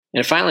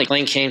And finally, the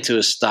plane came to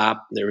a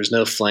stop. There was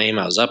no flame.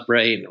 I was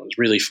upright, and I was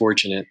really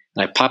fortunate.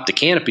 I popped the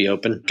canopy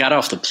open, got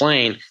off the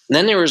plane, and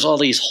then there was all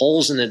these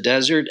holes in the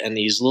desert and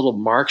these little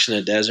marks in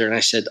the desert. And I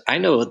said, I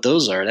know what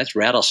those are. That's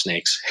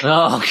rattlesnakes.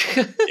 Oh,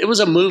 it was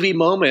a movie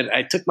moment.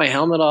 I took my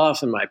helmet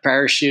off and my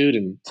parachute,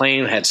 and the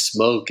plane had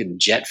smoke and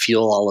jet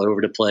fuel all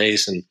over the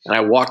place. And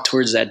I walked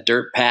towards that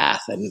dirt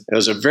path, and it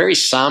was a very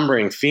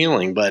sombering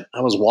feeling, but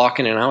I was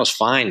walking and I was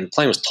fine. The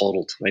plane was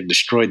totaled. I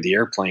destroyed the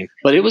airplane.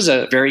 But it was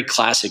a very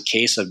classic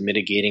case of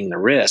mitigating the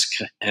risk,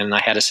 and I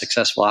had a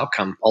successful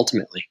outcome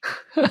ultimately.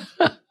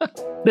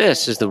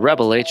 This is the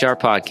Rebel HR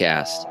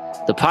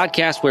Podcast, the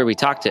podcast where we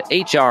talk to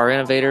HR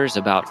innovators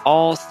about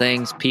all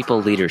things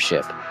people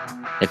leadership.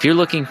 If you're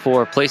looking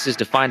for places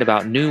to find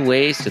about new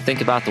ways to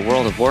think about the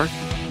world of work,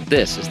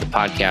 this is the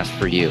podcast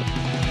for you.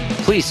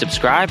 Please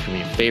subscribe from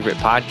your favorite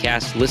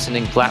podcast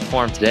listening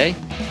platform today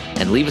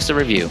and leave us a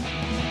review.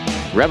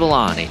 Rebel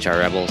on, HR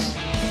Rebels.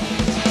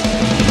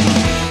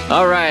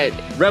 All right,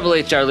 Rebel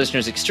HR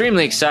listeners,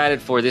 extremely excited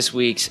for this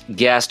week's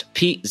guest,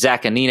 Pete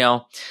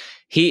Zaccagnino.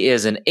 He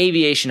is an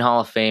aviation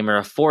Hall of Famer,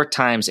 a 4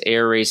 times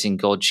air racing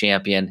gold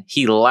champion.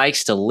 He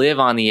likes to live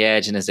on the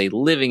edge and is a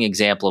living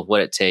example of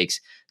what it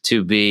takes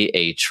to be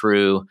a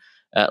true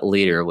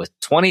leader. With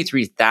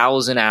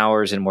 23,000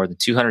 hours in more than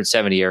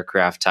 270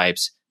 aircraft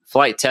types,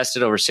 flight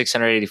tested over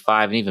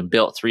 685, and even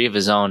built 3 of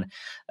his own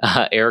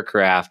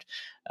aircraft.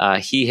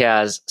 He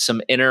has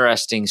some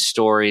interesting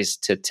stories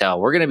to tell.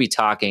 We're going to be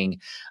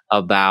talking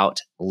about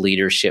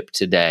leadership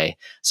today.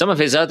 Some of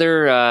his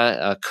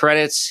other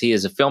credits: he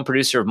is a film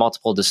producer of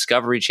multiple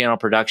Discovery Channel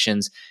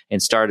productions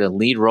and started a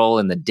lead role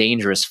in the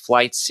Dangerous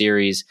Flight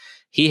series.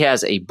 He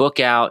has a book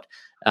out,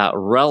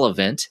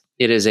 Relevant.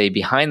 It is a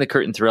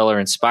behind-the-curtain thriller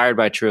inspired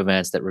by true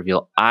events that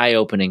reveal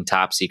eye-opening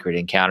top-secret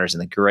encounters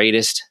and the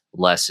greatest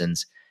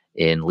lessons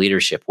in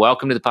leadership.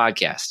 Welcome to the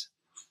podcast.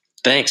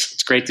 Thanks.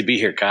 It's great to be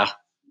here, Kyle.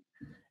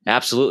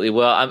 Absolutely.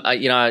 Well,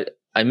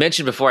 I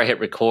mentioned before I hit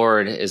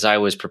record, as I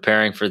was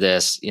preparing for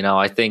this,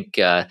 I think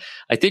we're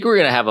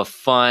going to have a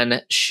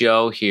fun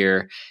show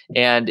here.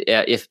 And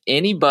if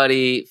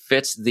anybody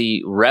fits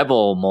the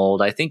rebel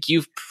mold, I think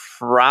you've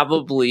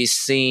probably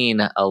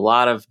seen a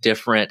lot of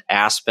different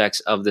aspects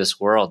of this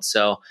world.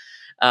 So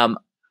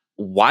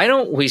why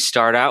don't we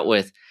start out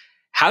with,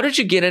 how did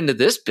you get into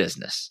this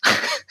business?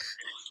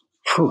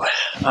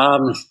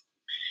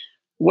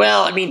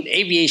 Well,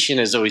 aviation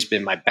has always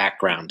been my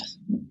background,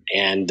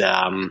 and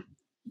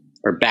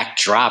or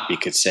backdrop, you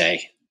could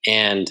say.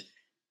 And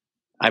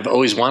I've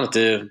always wanted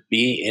to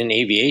be in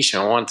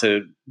aviation. I want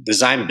to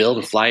design, build,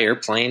 and fly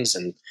airplanes.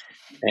 And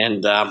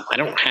I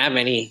don't have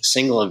any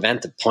single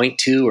event to point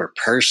to or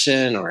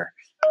person, or,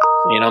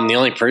 I'm the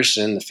only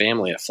person in the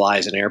family that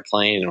flies an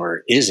airplane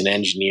or is an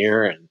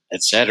engineer, and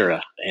et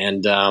cetera.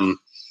 And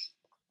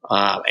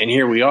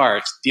here we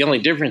are. The only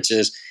difference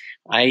is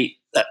I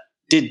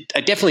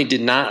definitely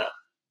did not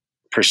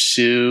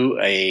pursue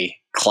a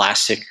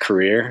classic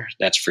career,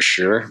 that's for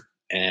sure.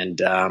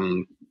 And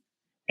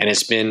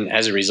it's been,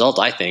 as a result,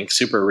 I think,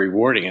 super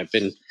rewarding.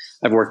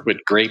 I've worked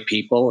with great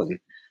people, and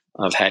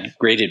I've had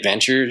great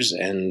adventures,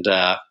 and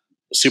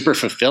super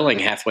fulfilling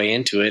halfway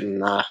into it,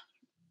 and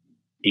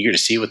eager to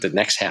see what the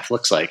next half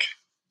looks like.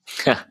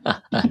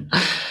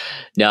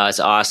 No, it's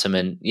awesome.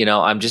 And,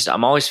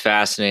 I'm always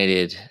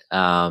fascinated,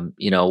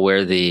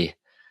 where the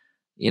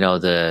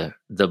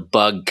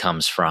bug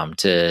comes from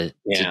to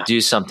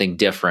do something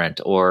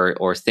different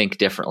or think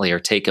differently or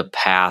take a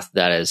path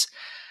that is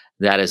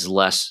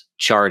less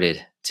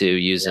charted, to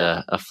use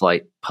a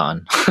flight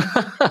pun.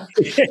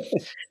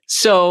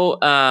 So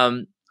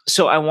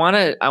I want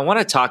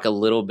to talk a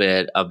little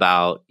bit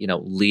about,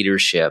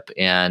 leadership.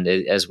 And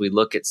as we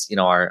look at,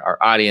 our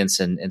audience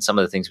and some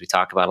of the things we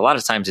talk about, a lot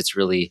of times it's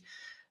really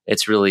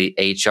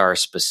HR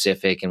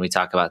specific. And we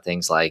talk about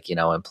things like,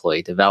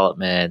 employee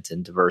development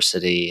and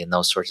diversity and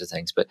those sorts of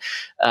things. But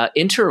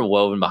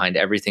interwoven behind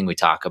everything we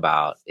talk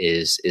about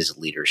is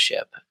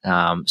leadership.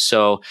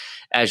 So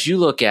as you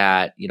look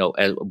at,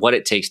 at what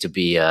it takes to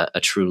be a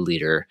true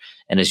leader,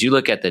 and as you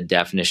look at the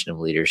definition of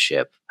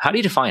leadership, how do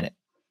you define it?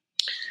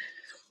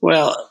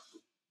 Well,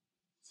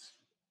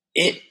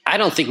 I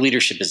don't think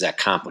leadership is that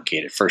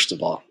complicated, first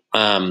of all.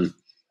 I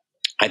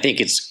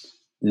think it's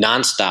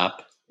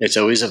nonstop. It's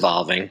always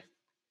evolving.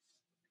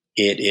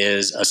 It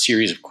is a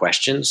series of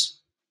questions.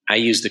 I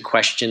use the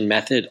question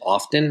method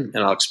often,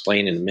 and I'll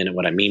explain in a minute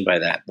what I mean by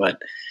that.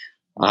 But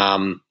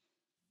of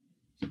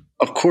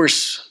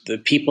course, the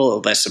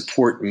people that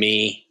support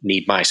me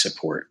need my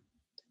support.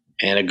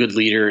 And a good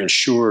leader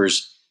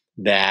ensures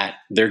that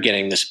they're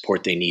getting the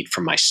support they need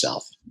from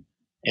myself.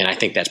 And I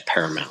think that's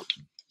paramount.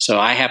 So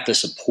I have to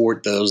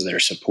support those that are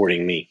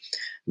supporting me.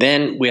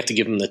 Then we have to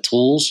give them the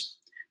tools.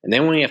 And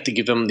then we have to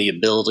give them the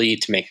ability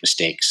to make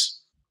mistakes.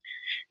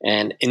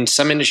 And in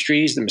some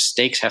industries, the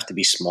mistakes have to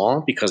be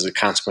small because the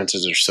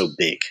consequences are so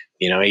big.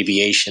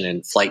 Aviation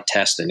and flight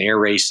test and air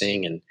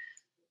racing and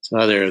some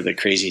other of the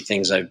crazy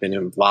things I've been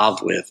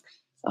involved with.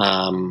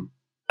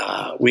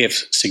 We have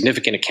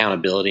significant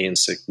accountability and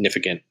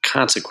significant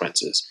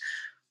consequences.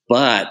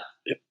 But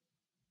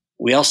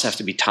we also have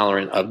to be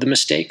tolerant of the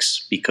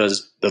mistakes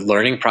because the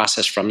learning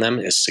process from them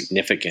is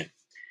significant.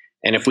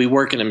 And if we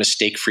work in a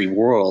mistake-free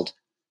world,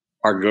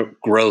 our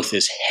growth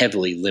is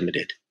heavily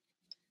limited.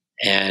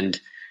 And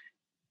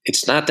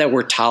it's not that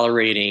we're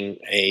tolerating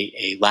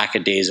a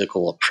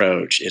lackadaisical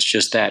approach. It's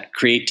just that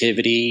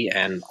creativity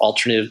and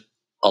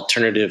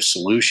alternative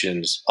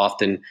solutions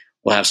often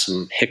will have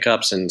some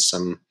hiccups and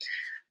some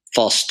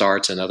false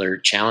starts and other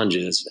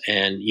challenges.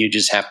 And you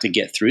just have to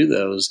get through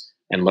those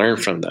and learn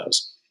from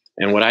those.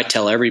 And what I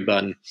tell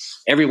everyone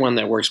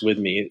that works with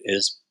me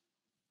is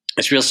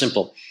it's real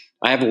simple.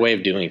 I have a way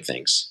of doing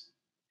things,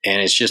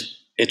 and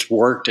it's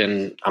worked,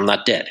 and I'm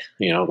not dead.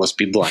 Let's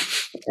be blunt.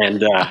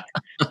 And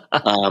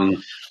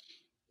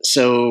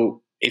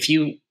so if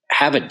you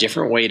have a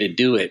different way to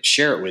do it,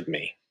 share it with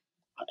me.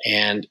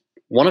 And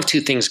one of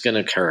two things is going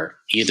to occur.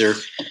 Either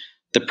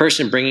the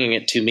person bringing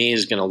it to me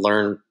is going to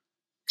learn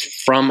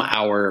from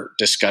our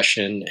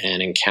discussion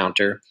and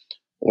encounter,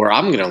 or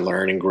I'm going to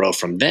learn and grow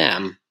from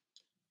them,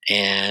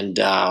 and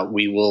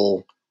we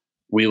will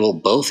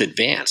both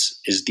advance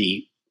is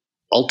the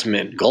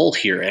ultimate goal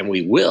here, and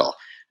we will.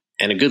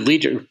 And a good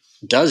leader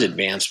does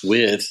advance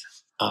with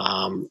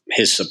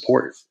his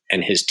support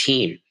and his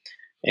team.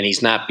 And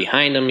he's not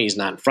behind them. He's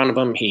not in front of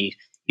them.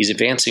 He's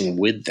advancing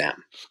with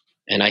them.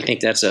 And I think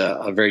that's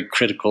a very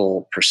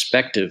critical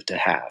perspective to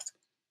have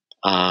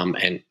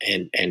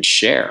and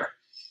share.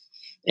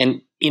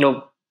 And,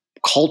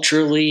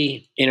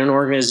 culturally in an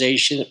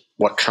organization,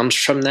 what comes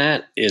from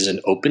that is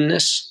an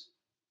openness.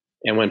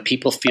 And when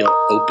people feel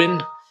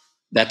open,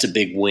 that's a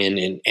big win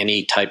in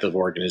any type of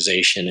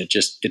organization.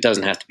 It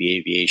doesn't have to be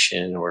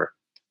aviation or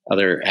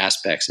other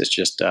aspects. It's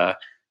just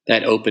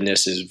that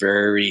openness is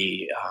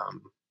very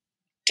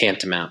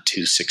tantamount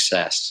to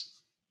success.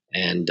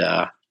 And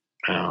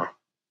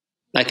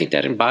I think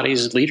that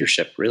embodies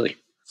leadership, really.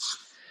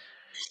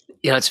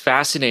 It's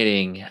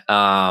fascinating.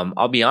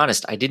 I'll be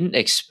honest, I didn't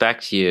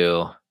expect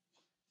you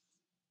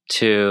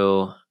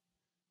to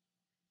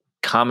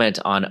comment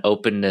on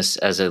openness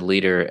as a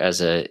leader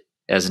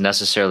as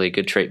necessarily a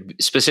good trait,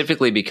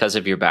 specifically because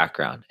of your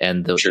background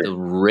and the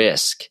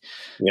risk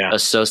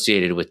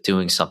associated with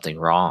doing something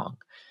wrong.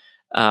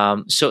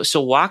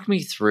 So walk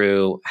me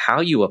through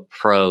how you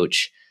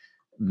approach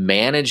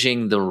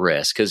managing the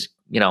risk, because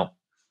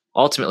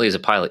ultimately as a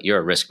pilot, you're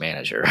a risk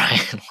manager,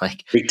 right?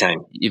 Like big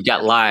time. You've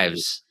got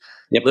lives,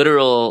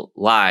 literal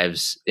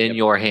lives in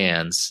your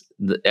hands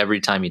every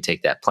time you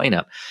take that plane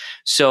up.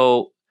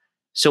 So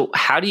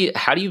how do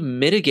you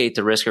mitigate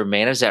the risk or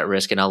manage that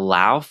risk and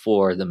allow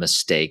for the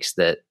mistakes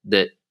that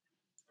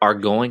are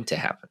going to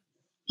happen?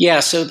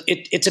 Yeah, so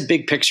it's a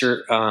big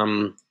picture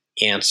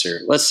answer.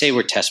 Let's say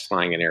we're test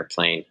flying an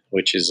airplane,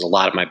 which is a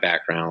lot of my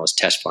background was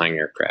test flying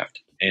aircraft,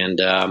 and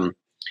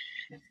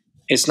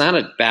it's not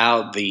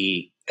about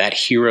that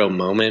hero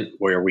moment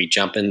where we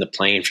jump in the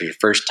plane for the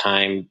first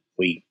time,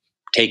 we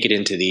take it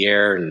into the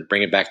air and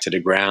bring it back to the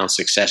ground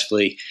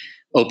successfully,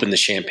 open the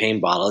champagne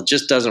bottle. It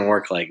just doesn't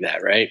work like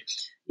that, right?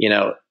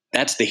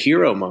 That's the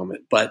hero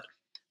moment. But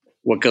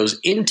what goes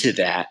into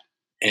that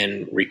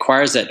and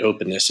requires that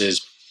openness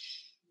is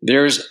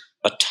there's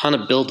a ton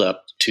of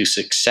buildup to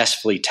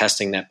successfully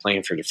testing that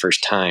plane for the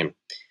first time.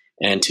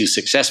 And to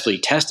successfully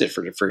test it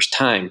for the first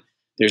time,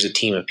 there's a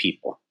team of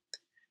people.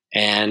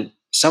 And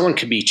someone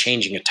could be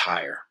changing a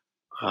tire,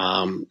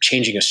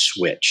 changing a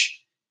switch,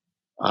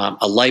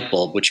 a light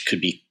bulb, which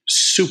could be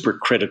super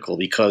critical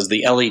because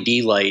the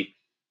LED light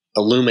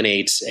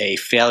illuminates a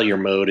failure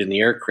mode in the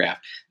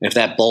aircraft. And if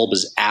that bulb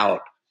is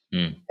out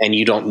and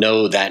you don't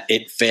know that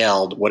it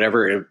failed,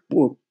 whatever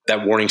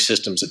that warning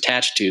system's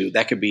attached to,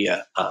 that could be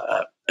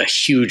a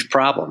huge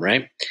problem,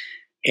 right?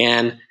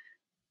 And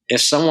if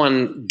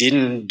someone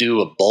didn't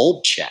do a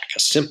bulb check, a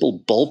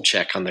simple bulb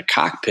check on the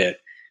cockpit,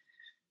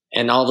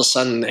 and all of a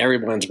sudden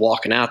everyone's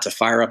walking out to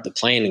fire up the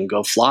plane and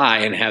go fly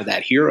and have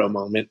that hero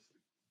moment,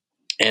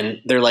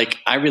 and they're like,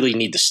 I really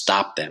need to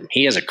stop them.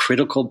 He has a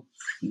critical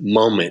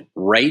moment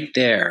right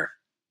there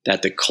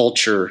that the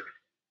culture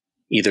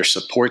either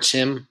supports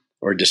him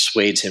or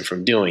dissuades him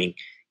from doing.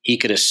 He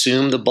could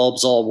assume the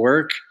bulbs all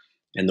work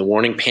and the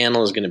warning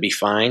panel is going to be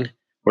fine,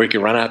 or he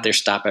could run out there,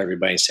 stop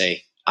everybody and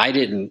say, I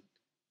didn't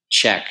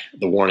check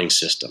the warning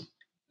system.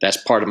 That's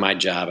part of my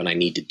job and I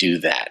need to do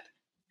that.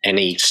 And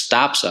he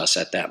stops us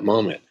at that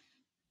moment.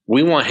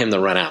 We want him to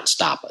run out and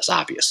stop us,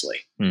 obviously,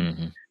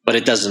 but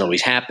it doesn't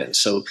always happen.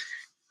 So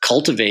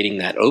cultivating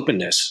that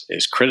openness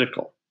is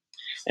critical.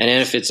 And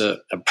then if it's a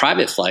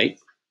private flight,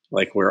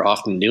 like we're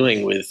often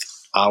doing with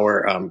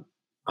our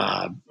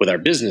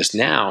business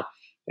now,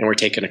 and we're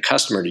taking a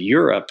customer to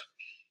Europe,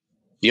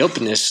 the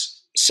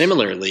openness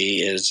similarly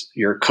is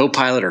your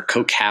co-pilot or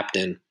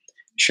co-captain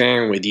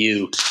sharing with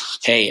you,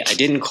 hey, I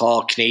didn't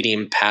call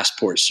Canadian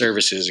Passport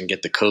Services and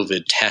get the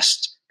COVID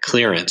test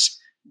clearance.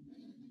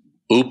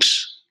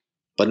 Oops.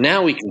 But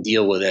now we can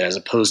deal with it, as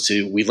opposed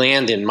to we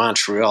land in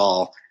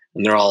Montreal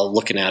and they're all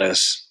looking at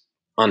us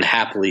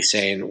unhappily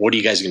saying, what are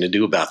you guys going to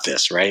do about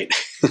this, right?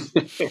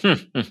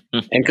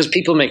 And because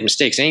people make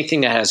mistakes,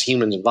 anything that has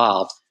humans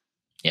involved,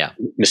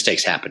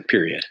 mistakes happen,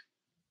 period.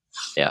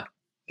 Yeah.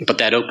 but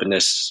that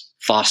openness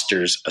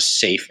fosters a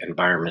safe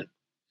environment.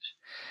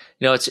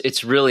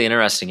 It's really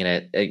interesting,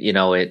 and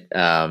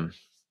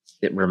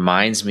it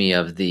reminds me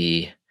of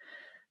the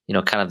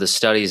kind of the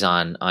studies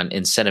on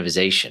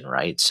incentivization,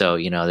 right? So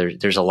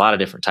there's a lot of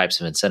different types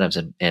of incentives,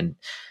 and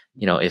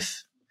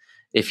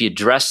if you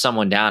dress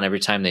someone down every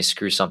time they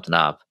screw something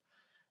up,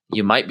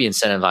 you might be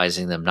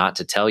incentivizing them not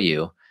to tell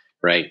you,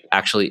 right?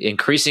 Actually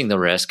increasing the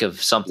risk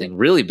of something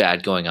really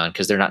bad going on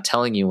because they're not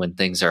telling you when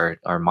things are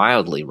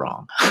mildly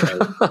wrong.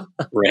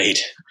 Right.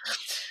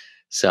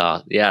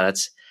 So yeah,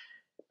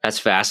 that's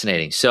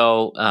fascinating.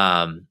 So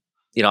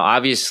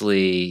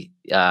obviously,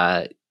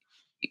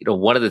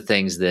 one of the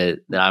things that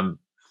I'm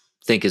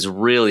think is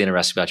really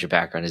interesting about your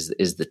background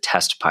is the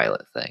test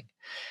pilot thing,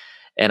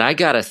 and I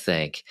gotta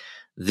think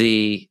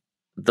the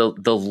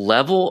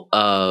level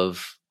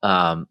of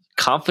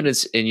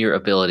confidence in your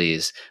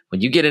abilities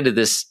when you get into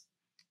this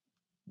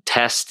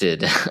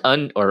tested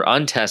or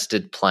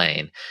untested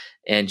plane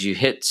and you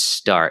hit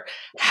start.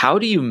 How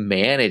do you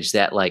manage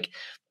that? Like,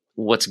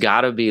 what's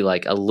got to be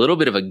like a little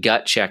bit of a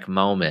gut check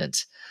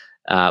moment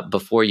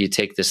before you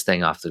take this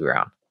thing off the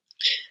ground?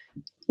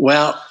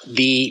 Well,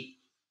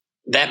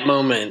 that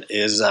moment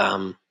is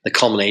the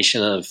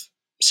culmination of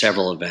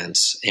several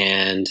events.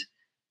 And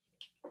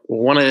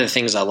one of the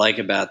things I like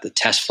about the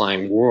test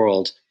flying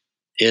world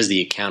is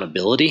the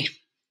accountability.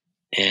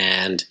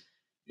 And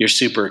you're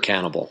super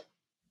accountable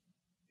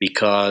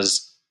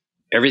because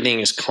everything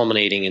is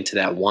culminating into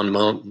that one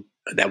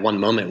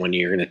moment when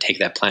you're going to take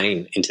that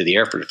plane into the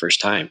air for the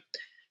first time.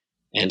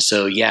 And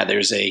so, yeah,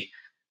 there's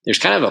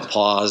kind of a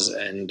pause,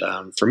 and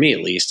for me at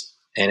least,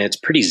 and it's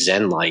pretty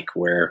Zen-like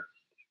where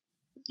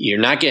you're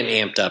not getting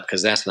amped up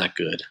because that's not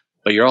good,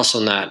 but you're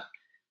also not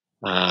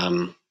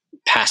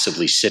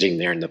passively sitting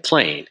there in the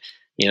plane.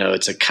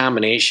 It's a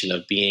combination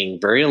of being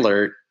very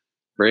alert,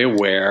 very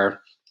aware,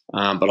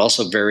 but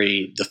also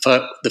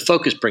the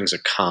focus brings a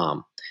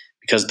calm,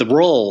 because the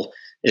role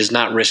is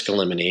not risk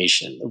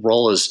elimination. The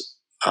role is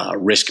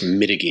risk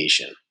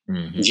mitigation.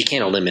 Mm-hmm. You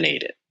can't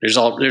eliminate it. There's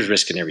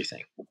risk in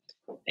everything.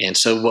 And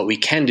so what we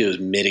can do is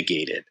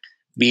mitigate it,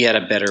 be at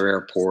a better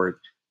airport,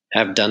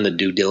 have done the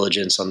due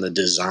diligence on the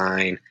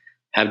design,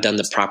 have done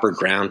the proper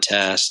ground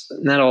test,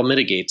 and that all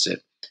mitigates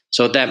it.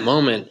 So at that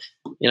moment,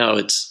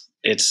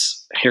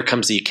 it's here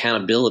comes the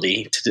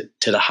accountability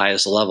to the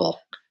highest level,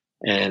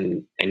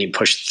 and you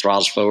push the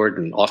throttles forward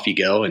and off you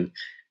go, and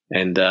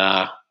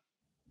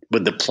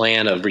with the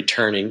plan of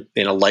returning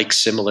in a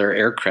similar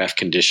aircraft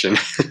condition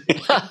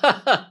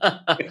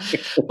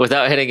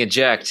without hitting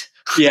eject.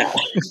 Yeah,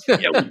 we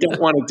don't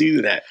want to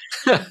do that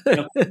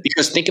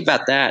because think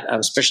about that,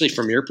 especially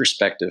from your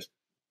perspective.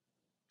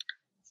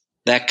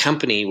 That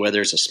company,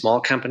 whether it's a small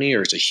company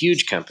or it's a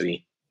huge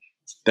company,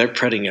 they're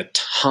putting a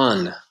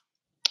ton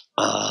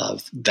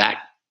of that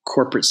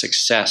corporate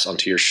success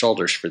onto your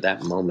shoulders for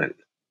that moment,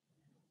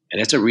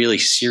 and it's a really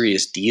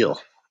serious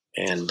deal,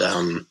 and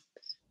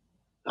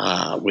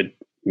with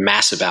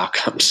massive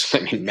outcomes. I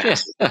mean,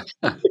 massive.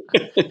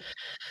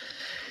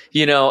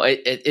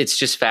 It's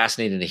just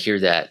fascinating to hear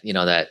that.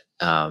 That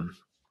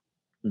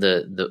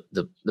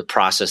the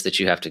process that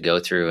you have to go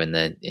through,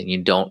 and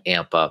you don't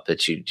amp up,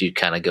 that you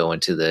kind of go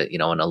into the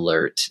an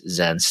alert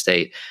Zen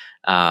state.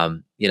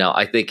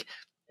 I think,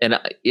 and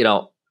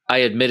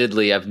I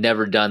admittedly I've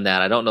never done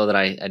that. I don't know that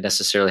I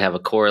necessarily have a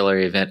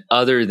corollary event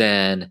other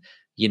than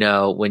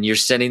when you're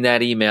sending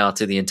that email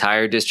to the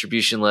entire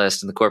distribution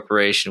list and the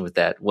corporation with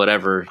that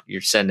whatever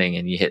you're sending,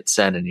 and you hit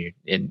send, and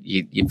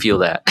you feel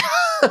that.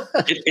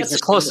 It's the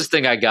closest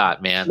thing I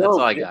got, man. That's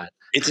all I got.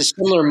 It's a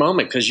similar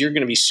moment because you're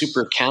going to be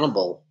super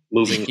accountable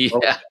moving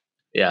forward.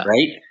 Yeah.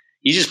 Right?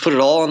 You just put it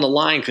all on the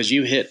line because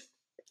you hit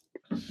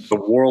the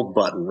world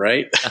button,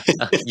 right?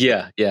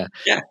 Yeah.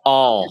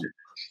 All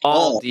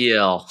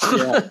DL.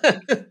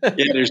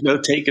 Yeah, there's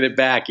no taking it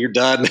back. You're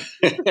done.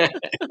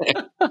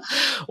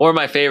 Or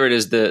my favorite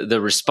is the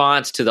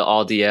response to the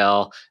all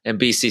DL and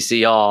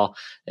BCC all,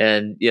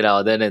 and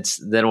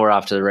then we're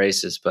off to the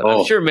races. But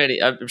I'm sure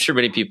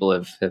many people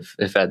have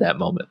had that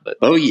moment. But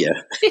yeah,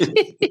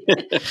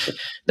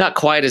 not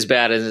quite as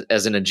bad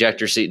as an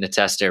ejector seat in a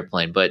test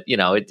airplane. But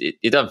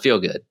it doesn't feel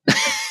good.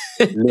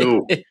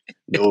 No.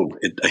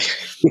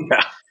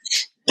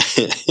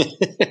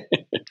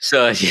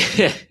 So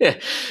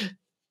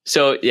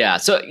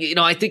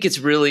I think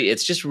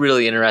it's just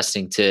really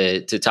interesting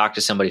to talk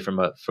to somebody from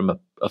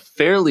a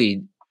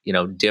fairly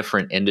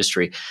different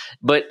industry,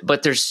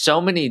 but there's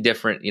so many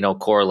different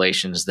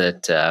correlations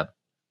that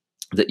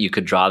you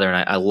could draw there,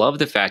 and I love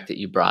the fact that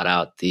you brought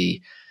out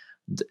the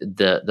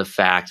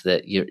fact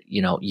that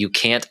you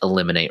can't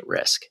eliminate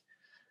risk.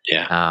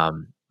 Yeah.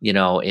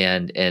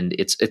 And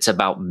it's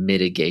about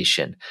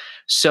mitigation.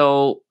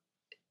 So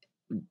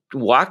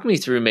walk me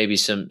through maybe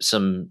some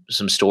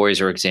stories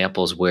or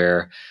examples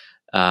where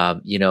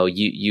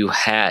you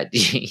had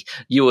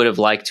you would have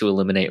liked to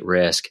eliminate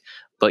risk,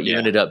 but you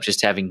ended up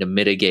just having to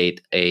mitigate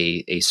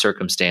a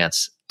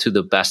circumstance to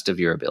the best of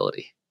your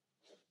ability.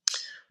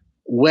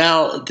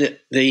 Well,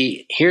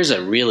 here's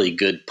a really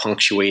good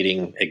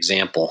punctuating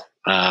example.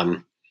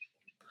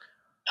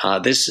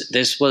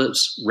 This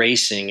was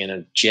racing in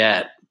a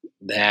jet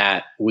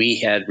that we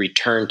had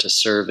returned to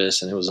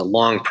service, and it was a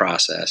long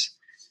process.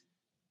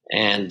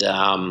 And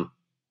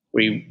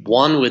we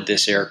won with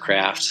this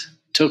aircraft,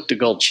 took the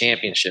gold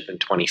championship in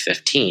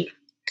 2015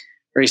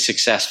 very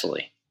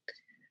successfully.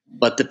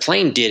 But the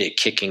plane did it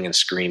kicking and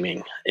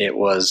screaming. It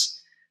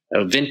was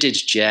a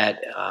vintage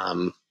jet.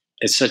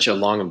 It's such a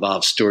long,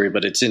 involved story,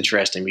 but it's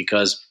interesting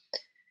because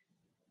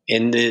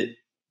in the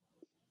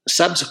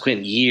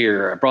subsequent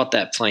year, I brought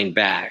that plane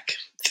back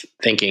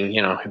thinking,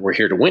 we're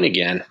here to win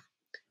again.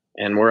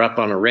 And we're up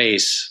on a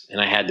race,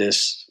 and I had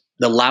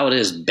the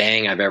loudest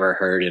bang I've ever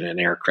heard in an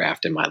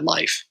aircraft in my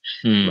life,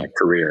 my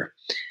career.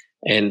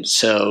 And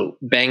so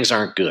bangs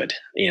aren't good,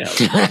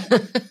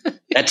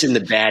 That's in the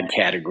bad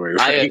category,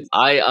 right?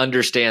 I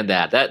understand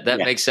that. That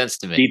makes sense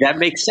to me. See, that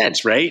makes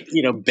sense, right?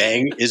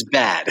 Bang is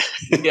bad.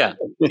 Yeah.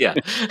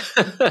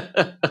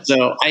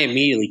 So I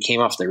immediately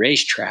came off the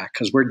racetrack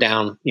because we're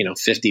down,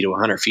 50 to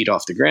 100 feet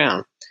off the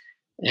ground,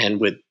 and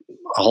with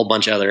a whole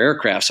bunch of other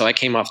aircraft. So I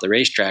came off the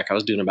racetrack. I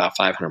was doing about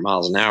 500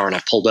 miles an hour, and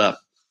I pulled up,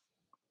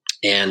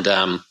 and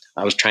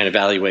I was trying to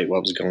evaluate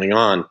what was going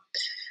on,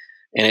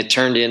 and it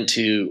turned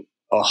into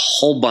a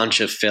whole bunch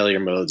of failure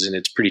modes, and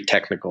it's pretty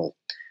technical.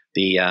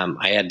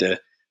 I had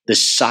the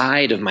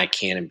side of my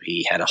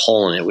canopy had a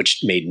hole in it, which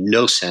made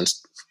no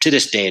sense. To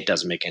this day, it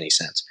doesn't make any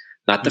sense.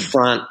 Not the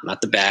front, not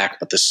the back,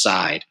 but the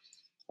side.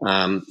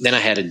 Then I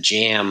had a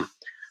jam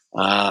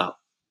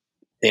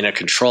in a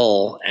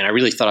control, and I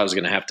really thought I was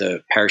going to have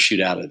to parachute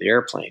out of the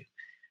airplane.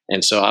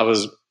 And so I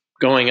was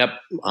going up,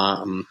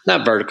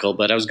 not vertical,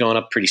 but I was going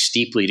up pretty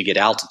steeply to get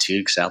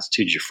altitude, because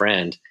altitude's your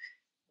friend.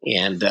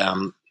 And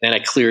then I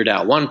cleared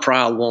out one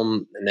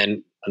problem and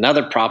then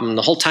another problem.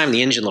 The whole time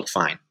the engine looked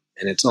fine,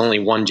 and it's only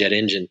one jet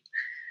engine,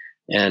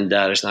 and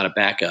there's not a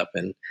backup.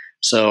 And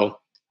so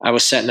I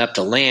was setting up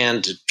to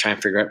land to try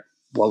and figure out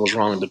what was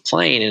wrong with the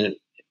plane, and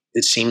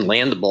it seemed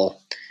landable.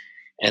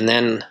 And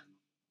then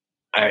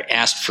I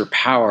asked for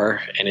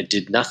power, and it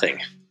did nothing.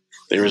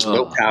 There was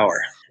no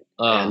power.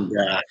 And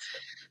I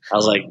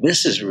was like,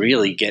 this is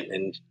really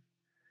getting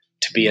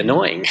to be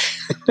annoying.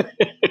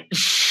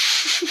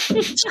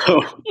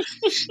 So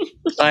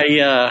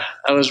I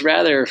was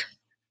rather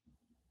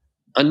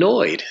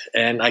annoyed,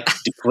 and I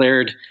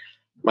declared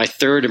my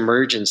third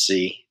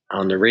emergency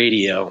on the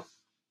radio,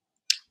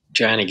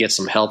 trying to get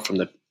some help from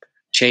the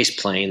chase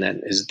plane that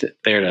is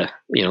there to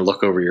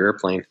look over your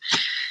airplane.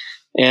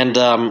 And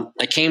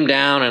I came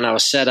down, and I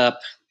was set up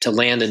to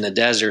land in the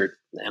desert,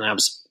 and I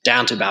was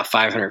down to about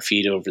 500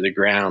 feet over the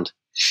ground.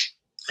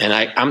 And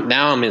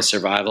I'm in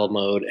survival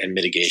mode and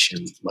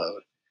mitigation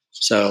mode.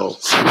 So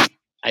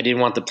I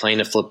didn't want the plane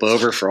to flip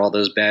over for all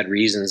those bad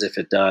reasons if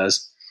it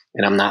does,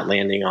 and I'm not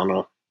landing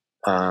on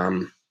a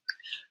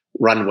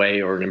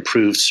runway or an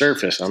improved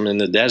surface. I'm in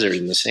the desert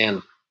in the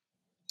sand.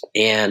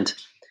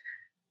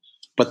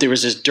 But there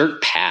was this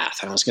dirt path,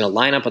 and I was going to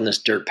line up on this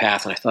dirt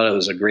path, and I thought it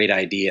was a great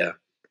idea.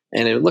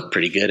 And it looked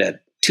pretty good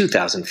at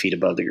 2,000 feet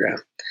above the ground.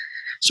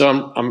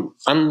 So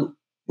I'm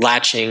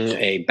latching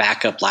a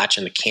backup latch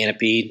in the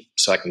canopy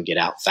so I can get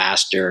out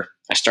faster.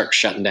 I start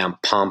shutting down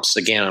pumps.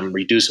 Again, I'm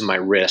reducing my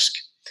risk.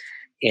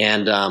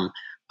 And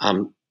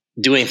I'm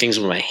doing things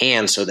with my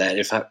hands so that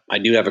if I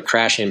do have a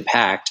crash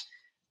impact,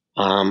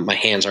 my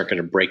hands aren't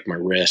going to break my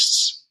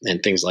wrists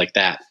and things like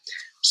that.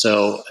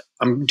 So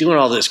I'm doing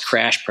all this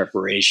crash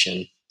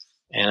preparation,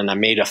 and I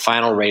made a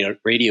final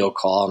radio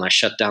call, and I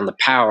shut down the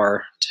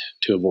power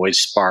to avoid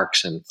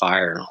sparks and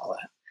fire and all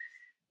that.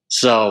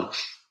 So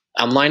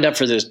I'm lined up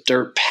for this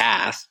dirt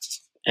path,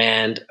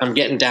 and I'm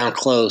getting down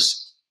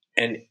close,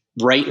 and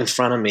right in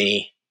front of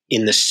me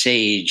in the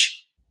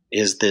sage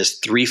is this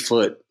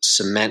 3-foot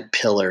cement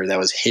pillar that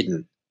was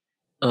hidden,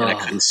 and I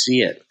couldn't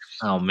see it.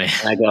 Oh, man.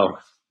 And I go,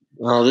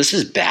 well, this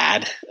is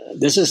bad.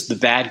 This is the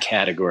bad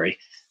category.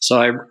 So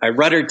I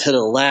ruddered to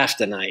the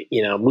left, and I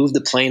moved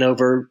the plane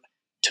over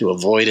to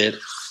avoid it,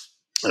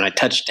 and I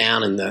touched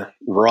down in the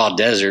raw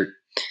desert,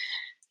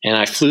 and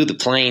I flew the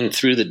plane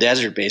through the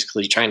desert,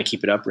 basically trying to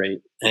keep it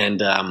upright. And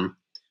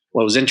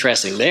what was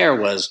interesting there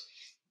was,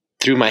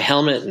 through my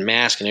helmet and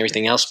mask and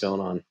everything else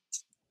going on,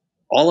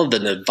 all of the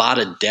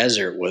Nevada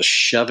desert was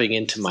shoving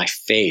into my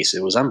face.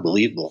 It was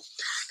unbelievable,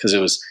 because it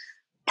was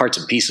parts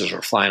and pieces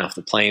were flying off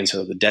the plane,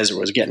 so the desert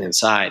was getting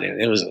inside,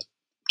 and it was a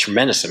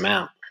tremendous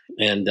amount.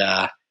 And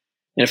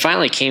it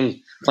finally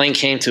plane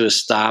came to a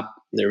stop.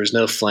 There was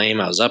no flame.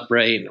 I was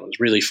upright, and I was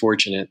really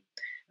fortunate.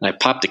 And I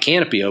popped the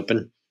canopy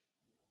open,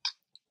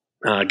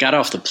 got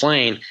off the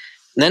plane,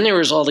 and then there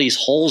was all these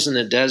holes in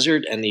the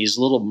desert and these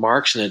little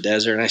marks in the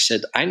desert. And I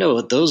said, I know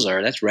what those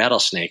are. That's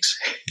rattlesnakes.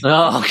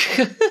 Oh,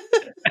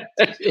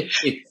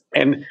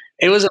 and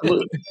it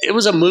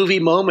was a movie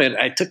moment.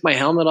 I took my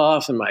helmet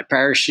off and my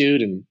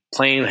parachute, and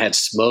plane had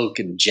smoke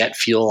and jet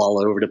fuel all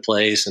over the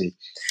place. And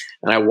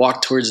I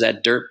walked towards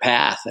that dirt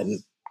path,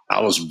 and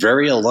I was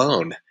very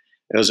alone.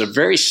 It was a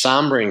very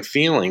sombering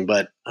feeling,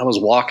 but I was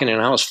walking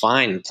and I was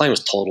fine. The plane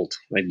was totaled.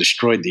 I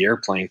destroyed the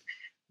airplane.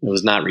 It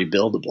was not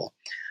rebuildable.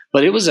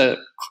 But it was a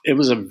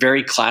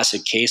very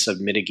classic case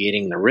of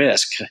mitigating the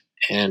risk.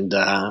 And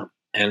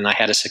and I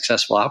had a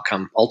successful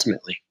outcome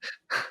ultimately.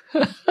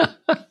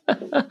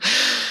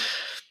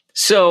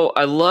 So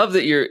I love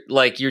that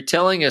you're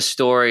telling a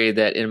story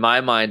that in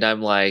my mind,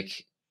 I'm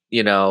like,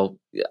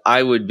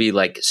 I would be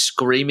like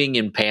screaming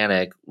in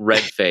panic,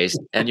 red faced.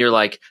 And you're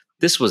like,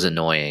 this was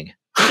annoying.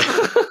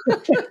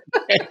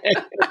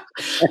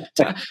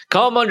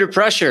 Calm under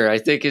pressure, I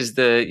think is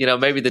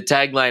maybe the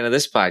tagline of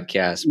this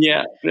podcast.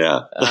 Yeah.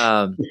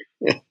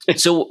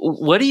 So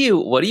what do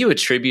you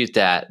attribute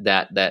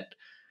that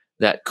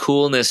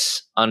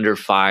coolness under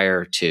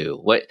fire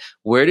to?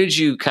 Where did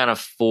you kind of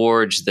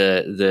forge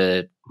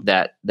that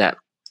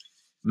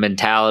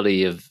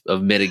mentality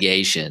of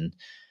mitigation?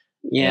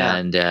 Yeah.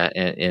 And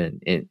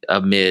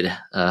amid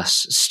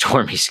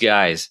stormy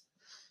skies.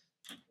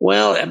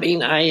 Well, I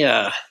mean,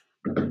 I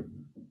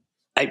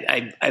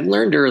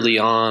learned early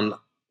on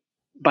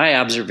by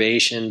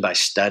observation, by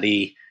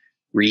study,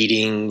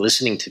 reading,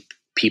 listening to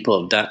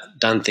people have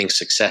done things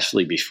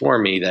successfully before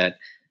me that,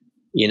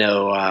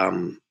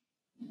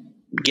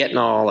 getting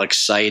all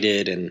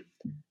excited and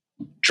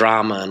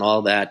drama and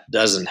all that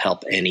doesn't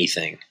help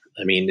anything.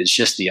 I mean, it's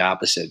just the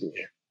opposite.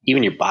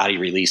 Even your body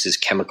releases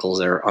chemicals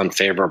that are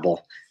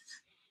unfavorable.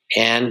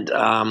 And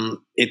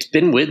it's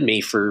been with me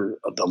for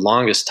the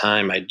longest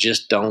time. I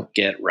just don't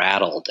get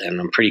rattled,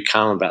 and I'm pretty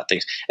calm about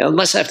things. And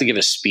unless I have to give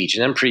a speech,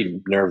 and I'm pretty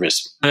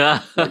nervous.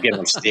 I get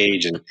on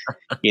stage, and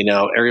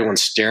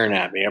everyone's staring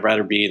at me. I'd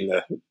rather be in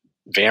the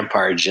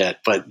Vampire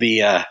jet. But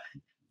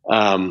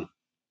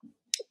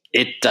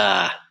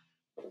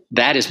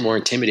that is more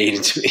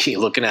intimidating to me,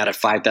 looking at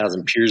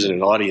 5,000 peers in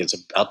an audience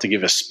about to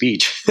give a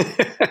speech.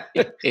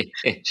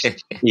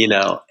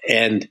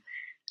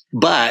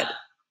 But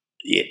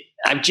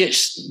I've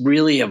just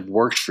really have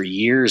worked for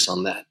years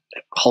on that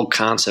whole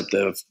concept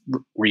of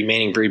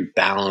remaining very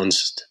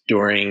balanced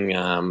during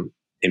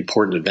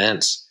important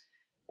events.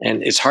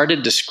 And it's hard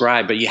to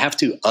describe, but you have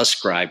to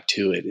ascribe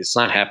to it. It's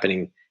not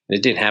happening. And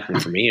it didn't happen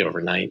for me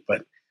overnight,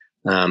 but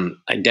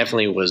I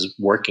definitely was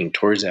working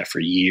towards that for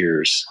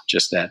years.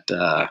 Just that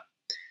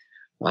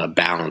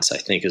balance, I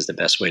think, is the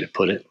best way to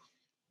put it.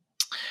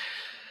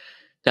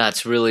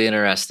 That's really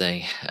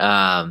interesting.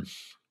 And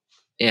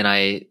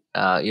I,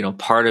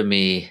 part of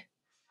me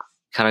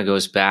kind of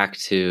goes back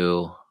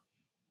to,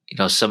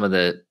 some of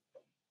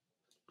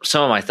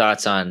my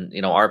thoughts on,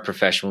 our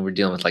profession when we're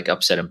dealing with like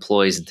upset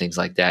employees and things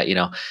like that.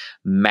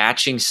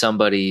 Matching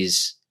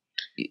somebody's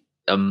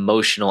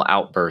emotional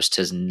outburst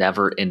has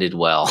never ended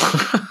well.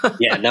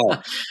 Yeah,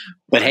 no.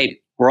 But hey,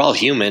 we're all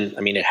human.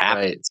 I mean, it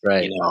happens,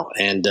 right.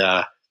 And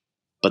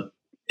but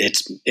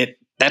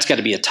that's got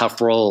to be a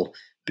tough role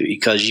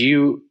because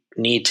you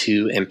need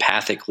to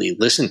empathically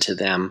listen to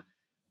them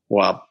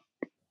while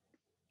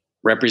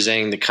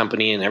representing the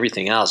company and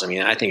everything else. I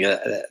mean, I think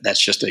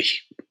that's just a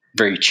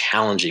very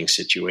challenging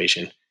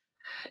situation.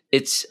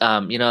 It's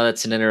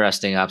that's an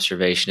interesting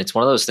observation. It's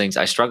one of those things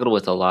I struggled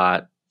with a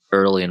lot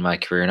early in my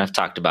career. And I've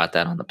talked about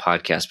that on the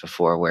podcast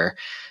before, where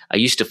I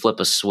used to flip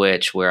a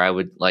switch where I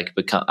would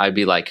I'd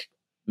be like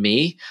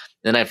me,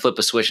 then I'd flip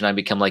a switch and I'd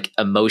become like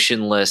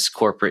emotionless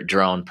corporate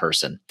drone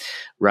person.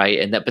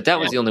 Right. But that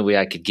was the only way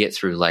I could get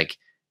through like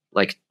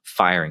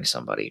firing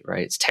somebody.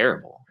 Right. It's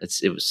terrible.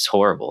 It was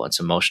horrible. It's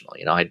emotional.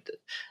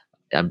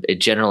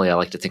 Generally, I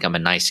like to think I'm a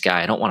nice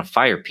guy. I don't want to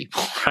fire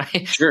people,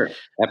 right? Sure,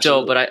 absolutely.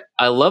 So, but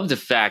I love the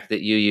fact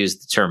that you use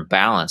the term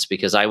balance,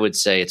 because I would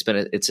say it's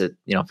a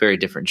very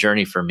different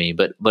journey for me,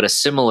 but a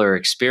similar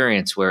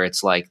experience where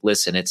it's like,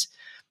 listen, it's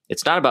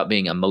not about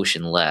being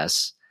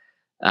emotionless.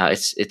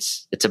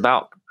 It's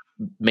about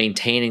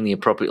maintaining the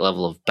appropriate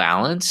level of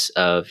balance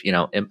of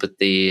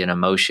empathy and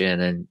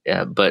emotion,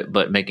 and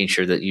but making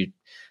sure that you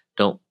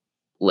don't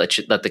let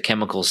the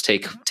chemicals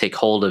take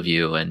hold of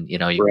you, and you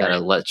right. got to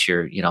let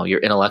your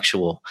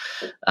intellectual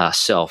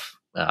self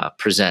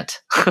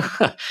present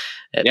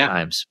at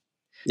times.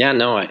 Yeah,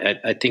 no,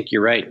 I think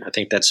you're right. I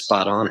think that's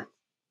spot on.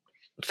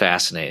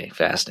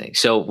 Fascinating.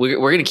 So we're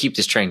going to keep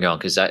this train going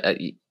because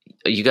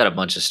you got a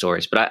bunch of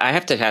stories, but I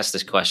have to ask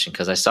this question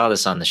because I saw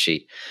this on the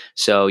sheet.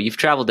 So you've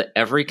traveled to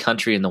every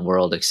country in the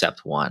world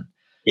except one.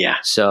 Yeah.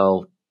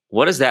 So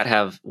what does that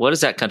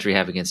country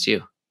have against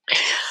you?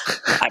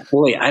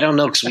 I don't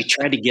know, because we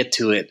tried to get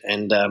to it,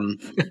 and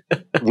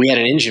we had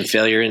an engine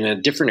failure in a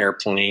different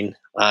airplane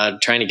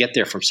trying to get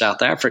there from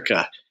South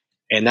Africa,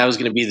 and that was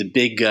going to be the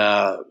big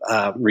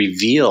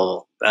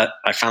reveal.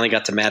 I finally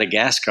got to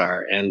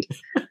Madagascar, and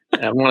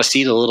I want to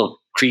see the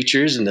little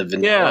creatures and the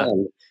vanilla,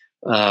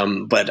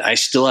 but I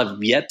still have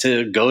yet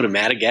to go to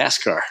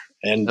Madagascar.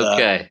 And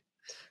okay,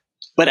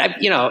 but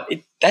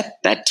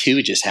that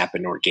too just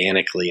happened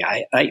organically.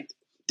 I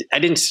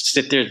didn't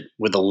sit there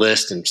with a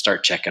list and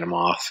start checking them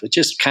off. It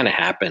just kind of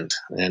happened.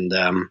 And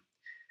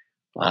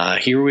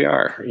here we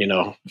are,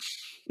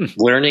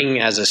 learning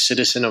as a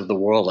citizen of the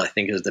world, I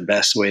think is the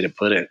best way to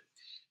put it.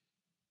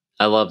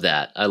 I love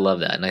that.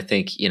 And I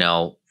think,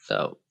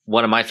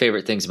 one of my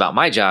favorite things about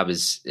my job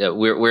is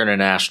we're an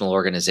international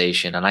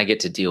organization, and I get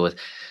to deal with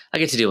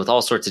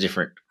all sorts of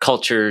different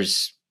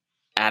cultures,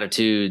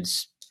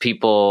 attitudes,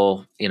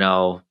 people,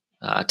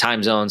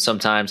 time zones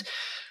sometimes.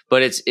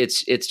 but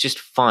it's just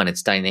fun.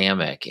 It's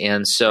dynamic.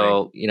 And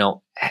so,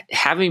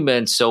 having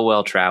been so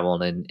well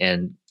traveled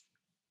and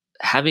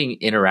having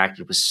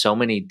interacted with so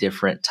many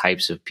different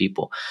types of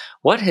people,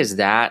 what has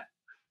that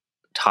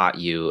taught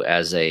you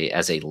as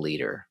a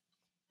leader?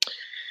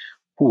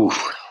 Ooh,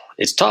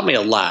 it's taught me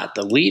a lot.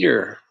 The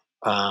leader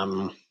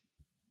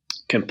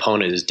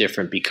component is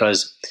different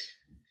because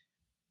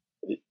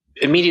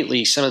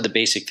immediately some of the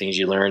basic things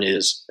you learn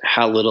is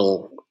how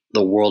little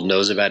the world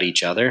knows about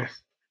each other,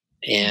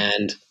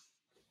 and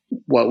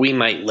what we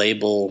might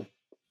label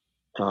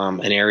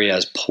an area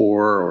as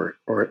poor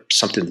or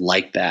something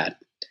like that.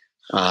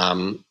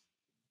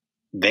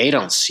 They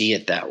don't see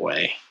it that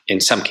way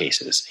in some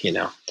cases,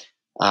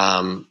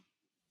 and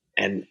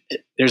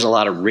there's a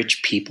lot of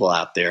rich people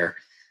out there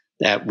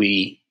that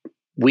we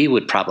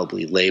would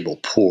probably label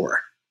poor.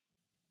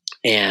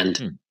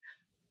 And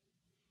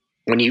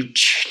when you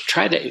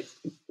try to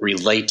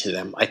relate to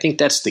them, I think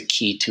that's the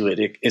key to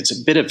it. It's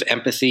a bit of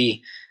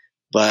empathy,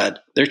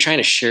 but they're trying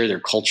to share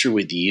their culture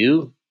with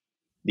you,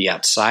 the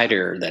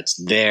outsider that's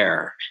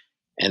there.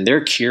 And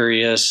they're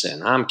curious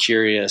and I'm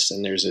curious,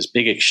 and there's this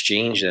big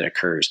exchange that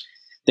occurs.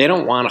 They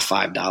don't want a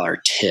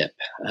 $5 tip.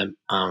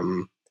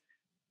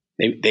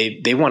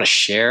 They want to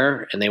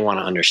share and they want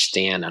to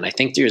understand. And I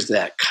think there's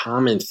that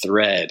common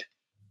thread,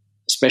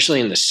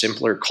 especially in the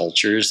simpler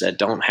cultures that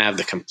don't have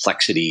the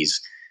complexities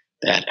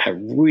that have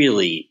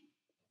really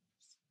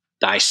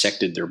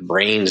dissected their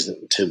brains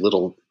to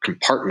little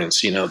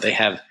compartments. They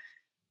have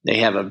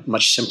a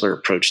much simpler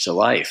approach to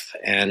life,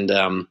 and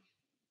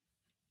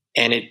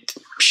it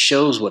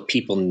shows what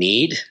people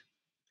need.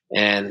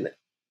 And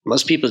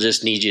most people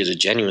just need you to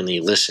genuinely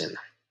listen.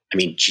 I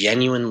mean,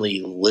 genuinely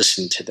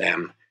listen to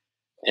them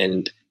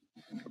and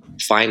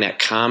find that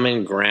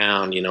common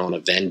ground, on a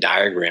Venn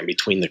diagram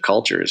between the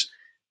cultures.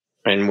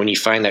 And when you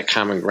find that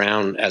common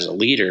ground as a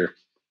leader,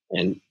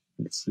 and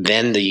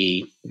then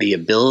the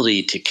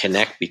ability to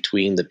connect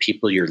between the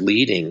people you're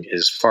leading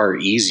is far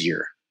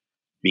easier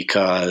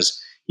because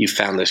you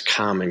found this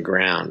common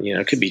ground.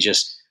 It could be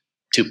just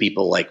two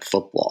people like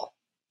football,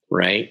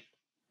 right?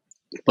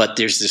 But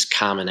there's this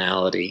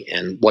commonality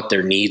and what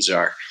their needs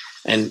are.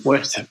 And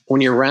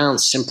when you're around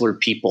simpler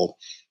people,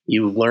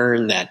 you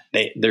learn that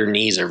their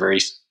needs are very,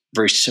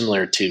 very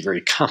similar to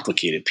very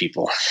complicated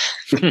people.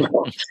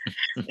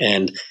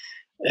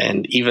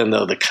 And even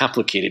though the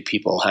complicated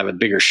people have a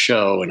bigger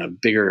show and a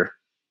bigger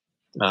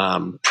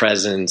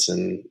presence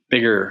and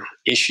bigger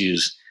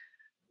issues,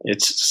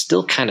 it's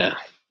still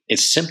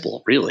it's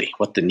simple, really,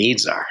 what the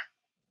needs are.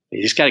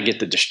 You just got to get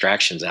the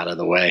distractions out of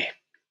the way,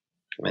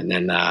 and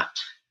then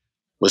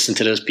listen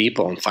to those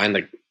people and find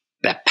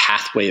that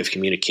pathway of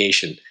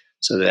communication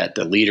so that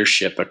the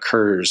leadership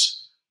occurs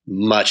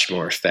much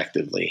more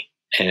effectively.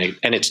 And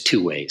it's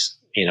two ways.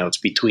 It's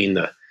between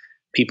the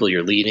people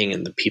you're leading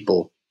and the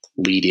people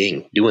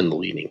doing the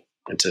leading.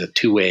 It's a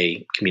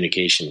two-way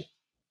communication.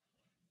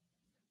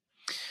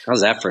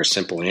 How's that for a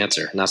simple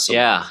answer? Not so.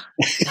 Yeah.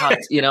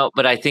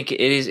 But I think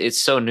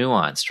it's so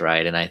nuanced,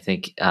 right? And I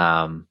think,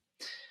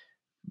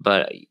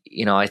 but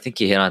I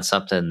think you hit on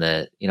something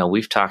that,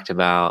 we've talked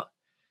about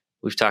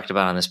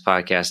on this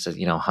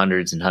podcast,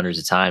 hundreds and hundreds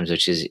of times,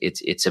 which is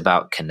it's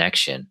about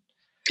connection.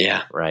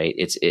 Yeah. Right.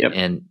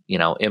 And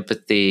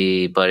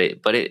empathy, but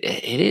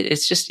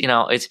it's just,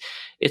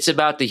 it's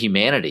about the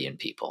humanity in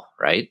people.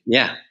 Right.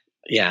 Yeah.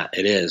 Yeah,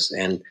 it is.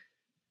 And,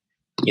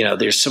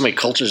 there's so many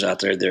cultures out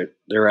there,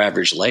 their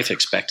average life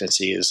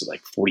expectancy is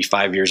like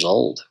 45 years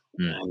old.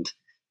 And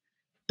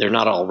they're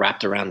not all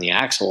wrapped around the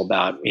axle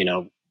about,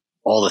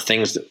 all the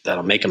things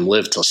that'll make them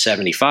live till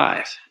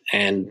 75.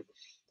 And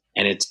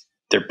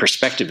their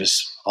perspective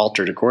is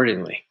altered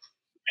accordingly.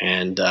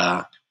 And,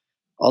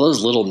 all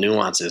those little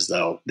nuances,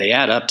 though, they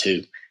add up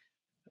to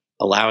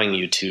allowing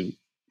you to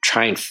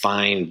try and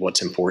find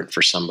what's important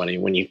for somebody.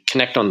 When you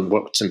connect on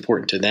what's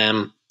important to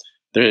them,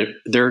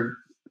 they're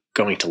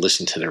going to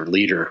listen to their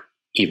leader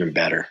even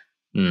better.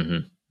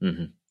 Mm-hmm.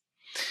 Mm-hmm.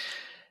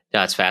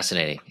 Yeah, it's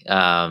fascinating.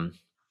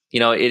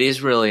 It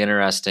is really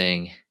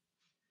interesting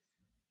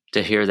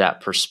to hear that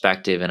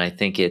perspective, and I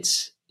think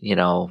it's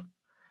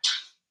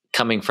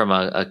coming from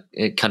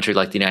a country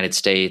like the United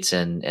States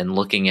and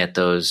looking at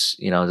those,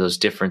 those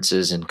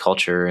differences in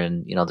culture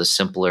and, the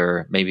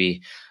simpler,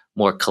 maybe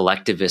more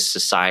collectivist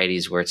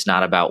societies where it's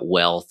not about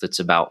wealth, it's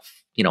about,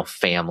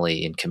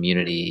 family and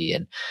community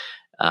and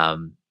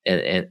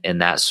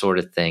that sort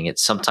of thing.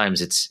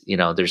 Sometimes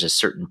there's a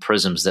certain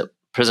prism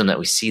that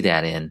we see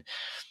that in,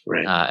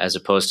 right. As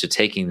opposed to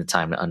taking the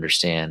time to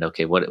understand,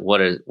 okay, what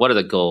are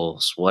the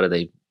goals? What do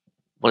they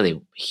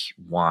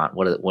want?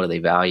 What do they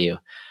value?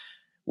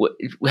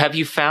 Have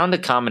you found a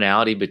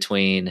commonality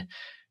between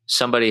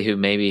somebody who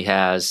maybe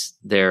has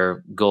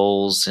their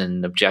goals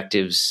and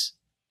objectives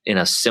in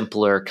a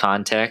simpler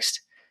context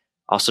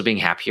also being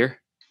happier?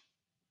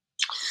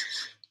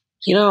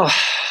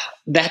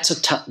 That's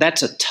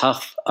a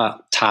tough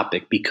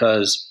topic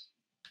because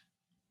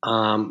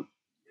of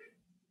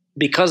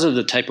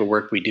the type of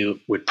work we do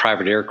with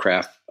private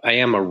aircraft. I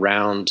am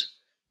around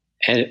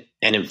and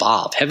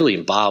heavily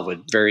involved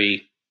with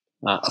very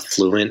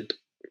affluent,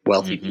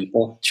 wealthy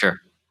people. Sure.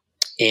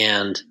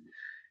 And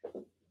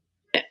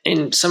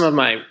some of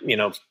my,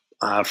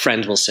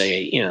 friends will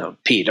say,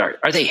 Pete,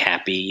 are they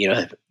happy?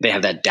 They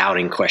have that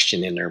doubting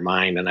question in their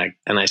mind. And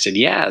I said,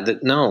 yeah,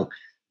 no,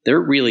 they're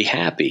really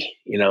happy.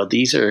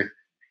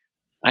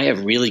 I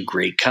have really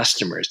great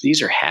customers.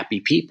 These are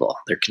happy people.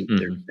 They're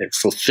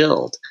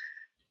fulfilled.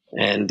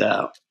 And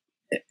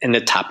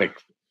the topic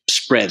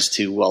spreads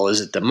to, well,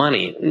 is it the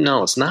money?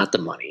 No, it's not the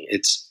money.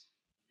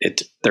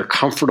 They're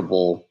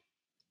comfortable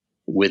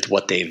with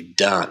what they've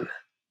done,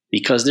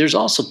 because there's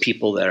also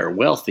people that are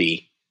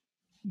wealthy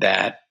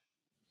that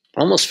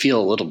almost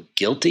feel a little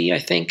guilty. I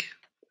think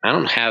I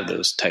don't have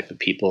those type of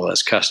people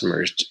as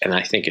customers, and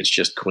I think it's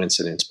just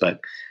coincidence,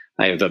 but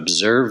I have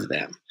observed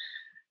them,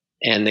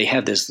 and they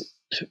have this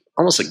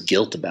almost a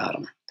guilt about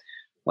them.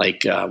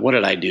 Like, what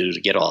did I do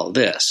to get all of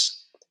this?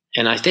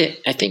 And I think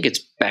it's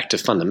back to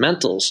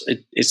fundamentals.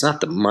 It's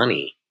not the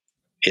money.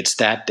 It's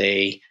that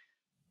they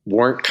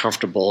weren't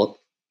comfortable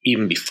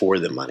even before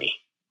the money.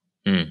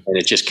 And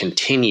it just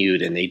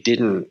continued, and they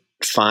didn't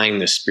find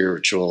the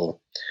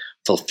spiritual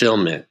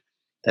fulfillment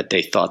that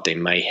they thought they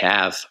might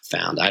have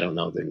found. I don't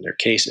know in their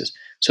cases.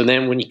 So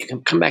then when you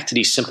come back to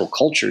these simple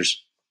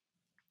cultures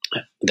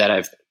that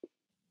I've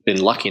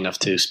been lucky enough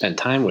to spend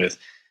time with,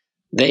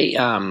 there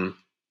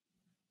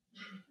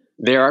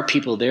are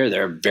people there that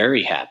are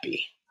very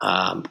happy.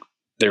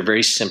 They're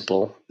very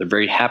simple. They're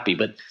very happy,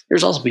 but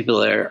there's also people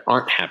that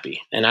aren't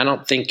happy. And I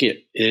don't think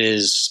it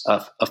is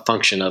a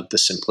function of the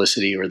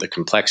simplicity or the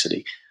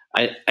complexity.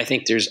 I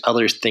think there's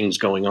other things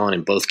going on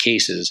in both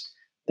cases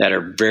that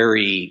are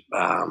very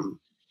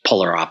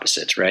polar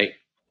opposites, right?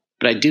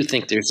 But I do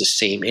think there's the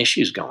same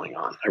issues going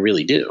on. I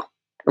really do.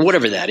 And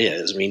whatever that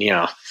is, I mean,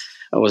 I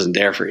wasn't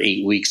there for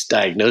 8 weeks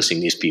diagnosing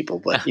these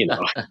people, but,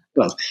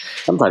 well,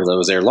 sometimes I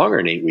was there longer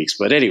than 8 weeks.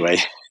 But anyway.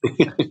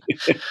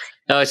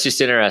 No, it's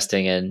just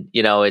interesting. And,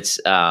 it's,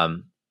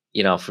 from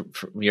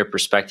your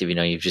perspective,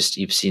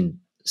 you've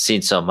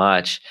seen so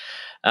much.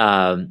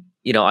 I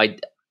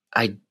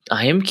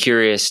am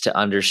curious to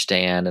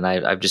understand, and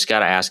I've just got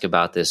to ask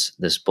about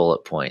this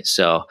bullet point.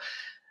 So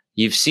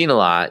you've seen a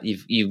lot,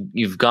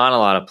 you've gone a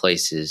lot of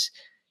places.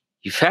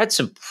 You've had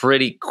some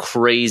pretty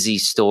crazy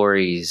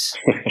stories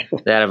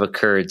that have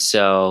occurred.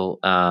 So,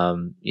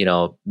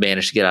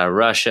 managed to get out of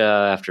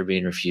Russia after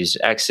being refused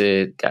to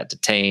exit, got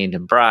detained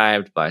and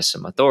bribed by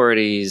some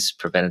authorities,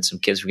 prevented some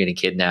kids from getting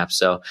kidnapped.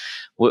 So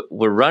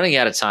we're running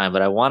out of time,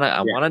 but I want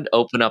to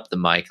open up the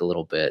mic a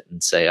little bit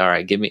and say, all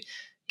right, give me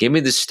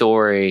the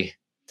story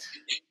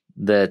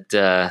that's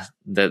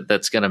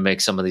going to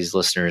make some of these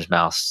listeners'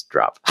 mouths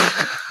drop.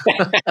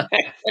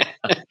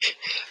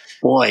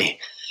 Boy.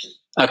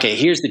 Okay,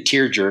 here's the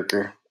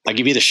tearjerker. I'll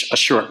give you a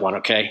short one,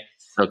 okay?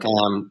 Okay.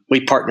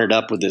 We partnered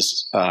up with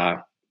this,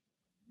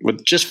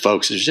 with just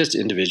folks. It's just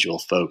individual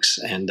folks.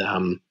 And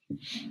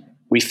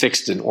we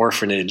fixed an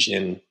orphanage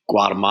in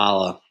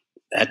Guatemala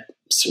at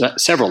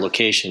several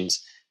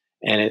locations.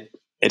 And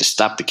it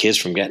stopped the kids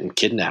from getting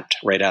kidnapped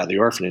right out of the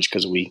orphanage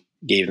because we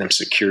gave them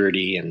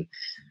security and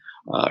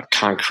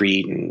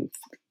concrete and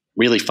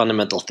really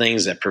fundamental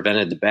things that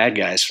prevented the bad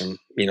guys from,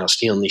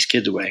 stealing these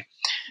kids away.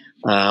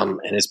 And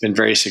it's been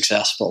very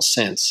successful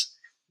since.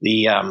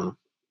 The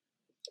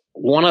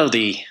one of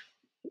the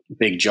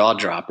big jaw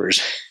droppers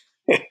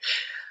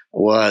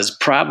was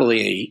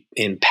probably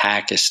in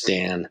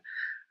Pakistan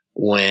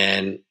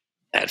when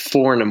at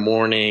 4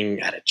 a.m.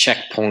 at a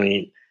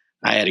checkpoint,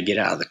 I had to get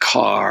out of the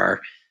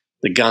car.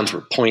 The guns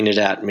were pointed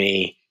at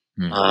me.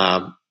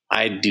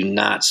 I do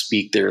not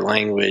speak their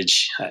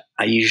language.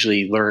 I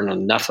usually learn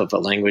enough of a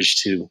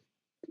language to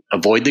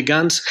avoid the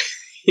guns,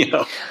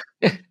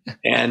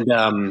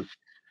 And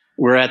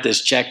we're at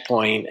this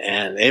checkpoint,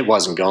 and it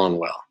wasn't going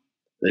well.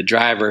 The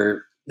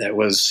driver that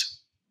was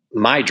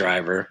my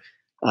driver,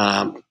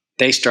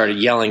 they started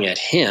yelling at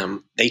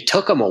him. They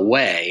took him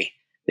away.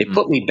 They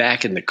put me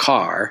back in the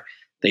car.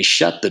 They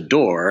shut the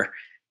door.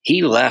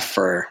 He left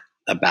for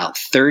about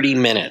 30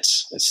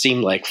 minutes. It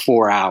seemed like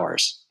 4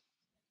 hours.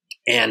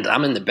 And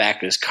I'm in the back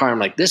of his car. I'm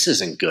like, this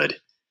isn't good.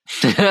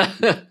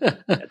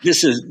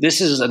 This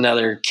is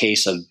another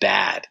case of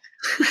bad.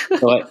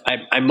 So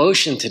I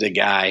motioned to the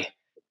guy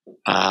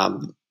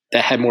that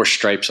had more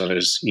stripes on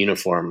his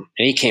uniform,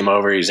 and he came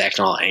over. He was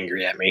acting all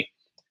angry at me,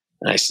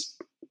 and I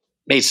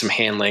made some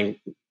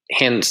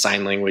hand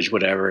sign language,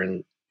 whatever,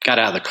 and got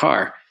out of the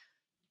car.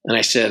 And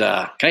I said,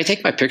 "Can I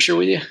take my picture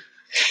with you?"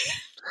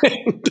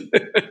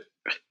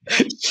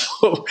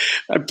 So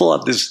I pull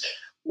out this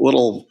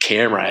little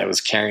camera I was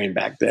carrying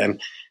back then,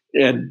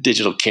 a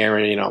digital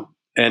camera,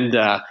 and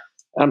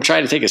I'm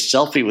trying to take a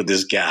selfie with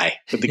this guy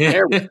with the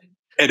camera.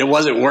 And it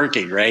wasn't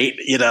working, right?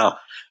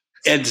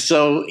 And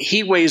so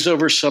he waves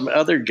over some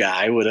other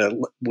guy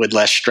with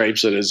less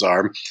stripes on his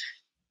arm.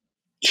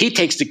 He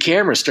takes the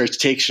camera, starts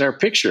taking our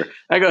picture.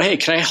 I go, "Hey,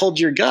 can I hold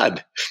your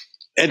gun?"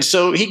 And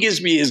so he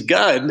gives me his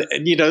gun.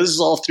 And, this is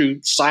all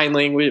through sign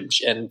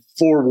language and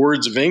 4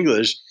 words of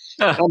English.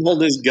 I'm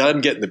holding his gun,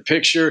 getting the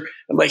picture.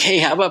 I'm like, "Hey,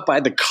 how about by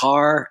the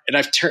car?" And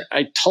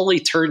I totally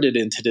turned it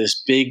into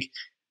this big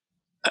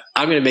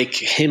I'm going to make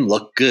him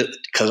look good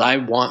because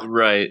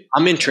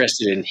I'm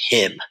interested in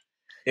him.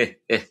 And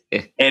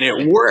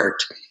it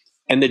worked.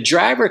 And the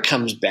driver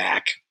comes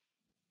back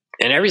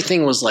and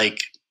everything was like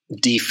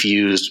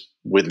defused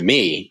with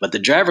me, but the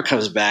driver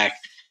comes back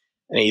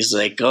and he's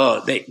like,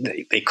 oh,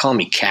 they call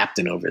me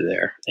Captain over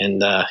there.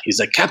 And he's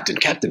like, Captain,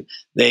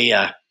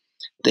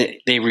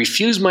 they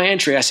refused my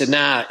entry. I said,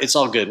 nah, it's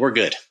all good. We're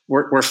good.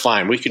 We're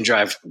fine. We can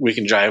drive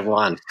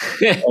on.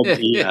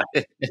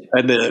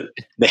 And the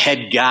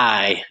head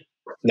guy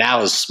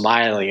now is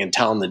smiling and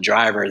telling the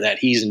driver that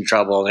he's in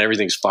trouble and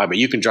everything's fine, but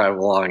you can drive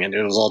along. And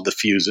it was all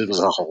diffused. It was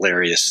a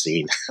hilarious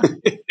scene.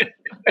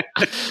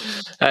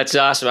 That's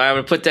awesome. I'm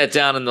going to put that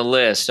down on the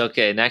list.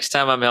 Okay. Next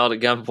time I'm held at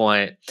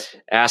gunpoint,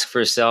 ask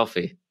for a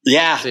selfie.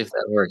 Yeah. See if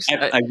that works.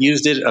 I've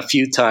used it a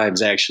few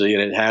times actually,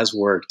 and it has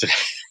worked.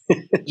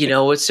 You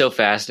know what's so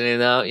fascinating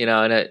though?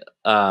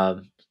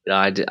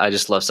 I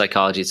just love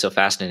psychology. It's so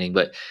fascinating,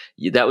 but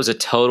that was a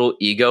total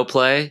ego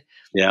play.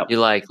 Yeah. You're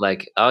like,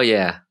 oh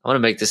yeah, I want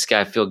to make this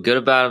guy feel good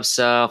about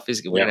himself. We're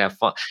going to have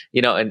fun,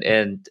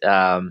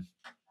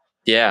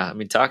 yeah. I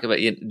mean, talk about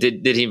it.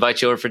 Did he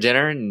invite you over for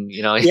dinner? And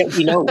yeah,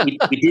 we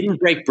didn't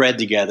break bread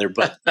together,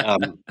 but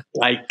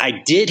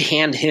I did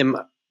hand him.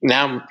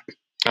 Now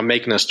I'm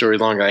making a story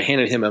longer. I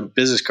handed him a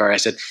business card. I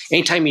said,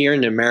 "Anytime you're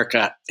in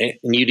America and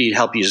you need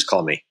help, you just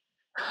call me."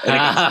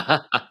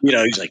 And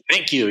he's like,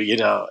 "Thank you,"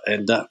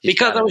 and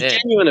because I was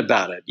genuine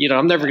about it.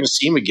 I'm never going to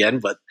see him again,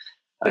 but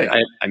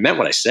I meant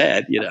what I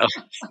said.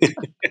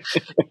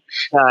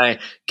 Guy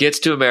gets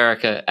to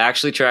America,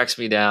 actually tracks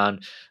me down,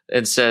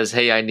 and says,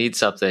 "Hey, I need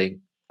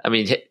something." I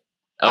mean, okay.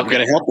 I'm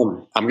going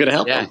to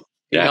help him. Yeah.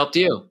 He helped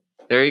you.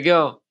 There you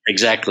go.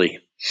 Exactly.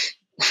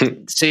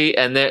 See,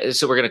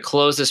 so we're going to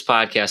close this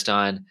podcast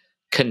on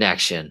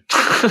connection.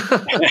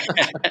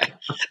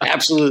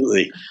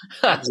 Absolutely.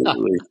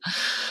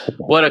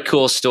 What a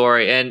cool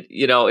story. And,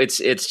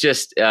 it's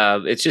just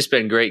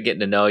been great getting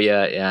to know you.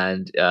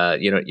 And,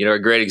 a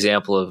great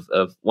example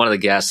of one of the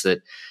guests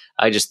that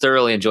I just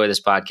thoroughly enjoy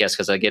this podcast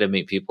because I get to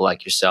meet people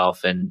like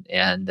yourself and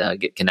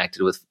get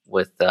connected with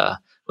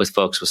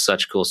folks with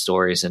such cool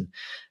stories. And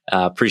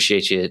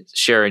appreciate you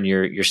sharing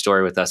your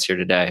story with us here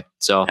today.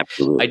 So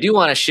absolutely. I do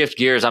want to shift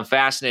gears. I'm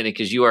fascinated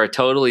because you are a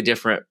totally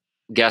different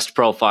guest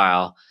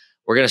profile.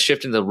 We're going to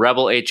shift into the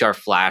Rebel HR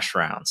Flash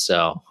round.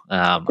 So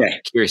I'm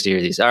curious to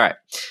hear these. All right.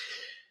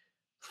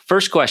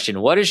 First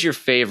question. What is your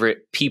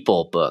favorite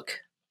people book?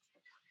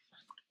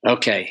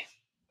 Okay.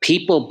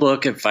 People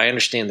book, if I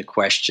understand the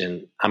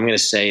question, I'm going to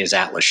say is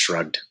Atlas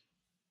Shrugged.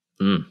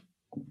 I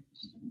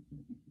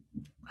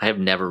have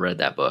never read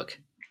that book.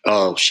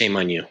 Oh, shame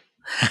on you.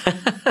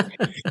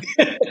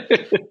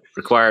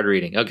 Required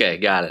reading. Okay,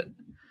 got it.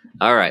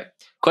 All right.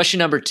 Question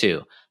number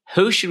 2.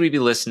 Who should we be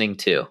listening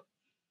to?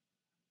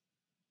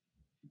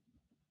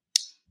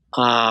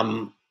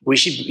 We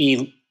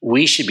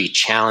should be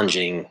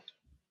challenging.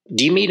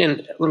 Do you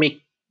mean let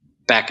me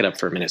back it up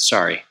for a minute,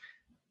 sorry.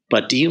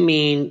 But do you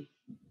mean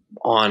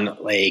on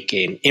like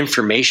an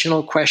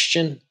informational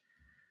question?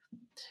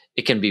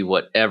 It can be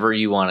whatever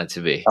you want it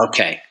to be.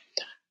 Okay.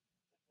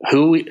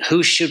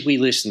 Who should we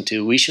listen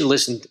to? We should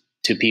listen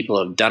to people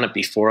who have done it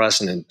before us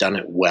and have done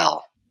it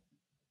well.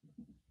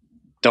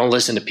 Don't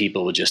listen to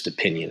people with just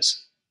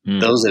opinions.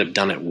 Those that have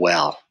done it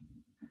well.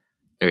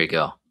 There you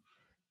go.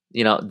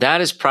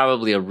 That is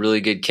probably a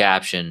really good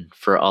caption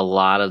for a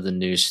lot of the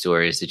news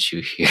stories that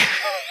you hear.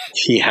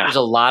 Yeah. There's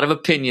a lot of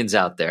opinions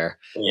out there.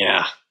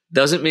 Yeah.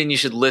 Doesn't mean you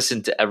should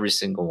listen to every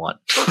single one.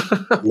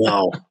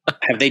 No.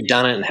 Have they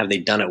done it and have they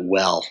done it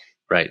well?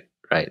 Right.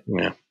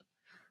 Yeah. All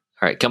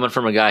right. Coming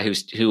from a guy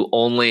who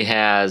only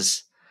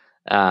has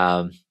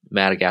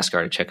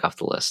Madagascar to check off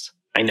the list.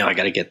 I know. I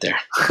got to get there.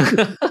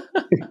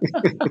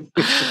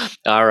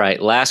 All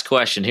right. Last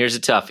question. Here's a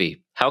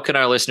toughie. How can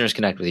our listeners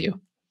connect with you?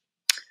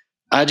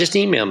 Just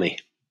email me.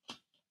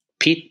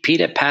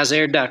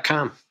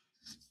 Pete@pazair.com.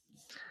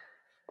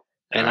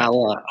 And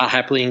I'll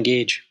happily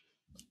engage.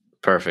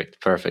 Perfect.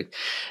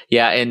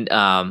 Yeah,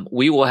 and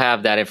we will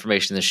have that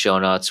information in the show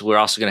notes. We're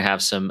also going to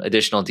have some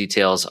additional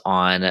details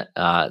on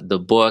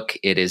the book.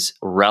 It is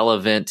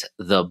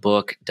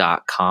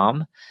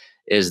relevantthebook.com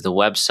is the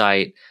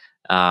website.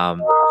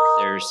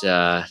 There's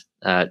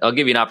I'll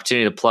give you an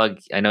opportunity to plug.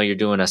 I know you're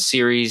doing a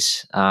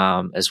series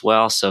as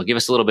well, so give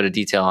us a little bit of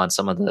detail on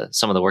some of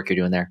the work you're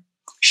doing there.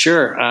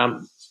 Sure.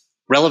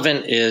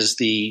 Relevant is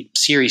the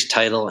series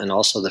title and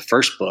also the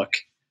first book,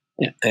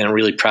 and I'm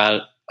really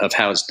proud of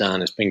how it's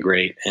done. It's been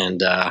great,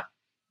 and I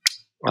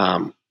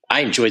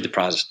enjoyed the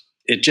process.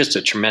 It's just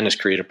a tremendous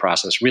creative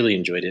process. Really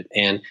enjoyed it,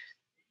 and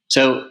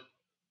so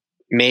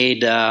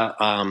made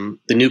the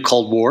New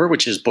Cold War,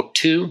 which is book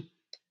 2,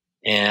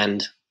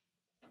 and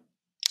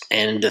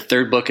the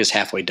third book is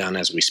halfway done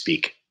as we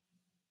speak.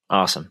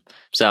 Awesome.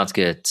 Sounds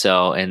good.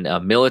 So, and a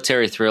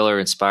military thriller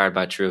inspired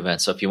by true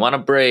events. So if you want to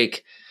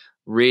break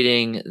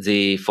reading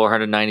the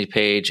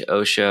 490-page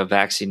OSHA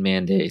vaccine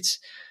mandates,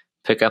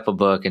 pick up a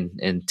book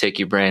and take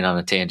your brain on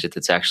a tangent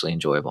that's actually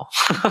enjoyable.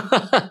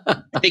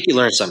 I think you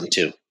learned something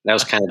too. That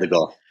was kind of the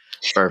goal.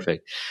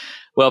 Perfect.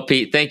 Well,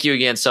 Pete, thank you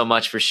again so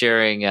much for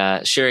sharing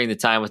the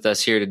time with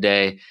us here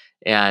today,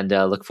 and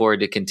look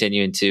forward to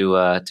continuing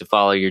to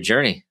follow your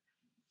journey.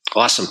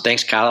 Awesome.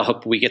 Thanks, Kyle. I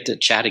hope we get to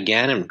chat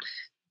again. And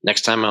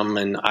next time I'm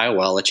in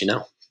Iowa, I'll let you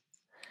know.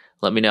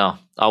 Let me know.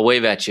 I'll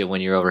wave at you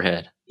when you're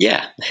overhead.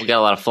 Yeah. We got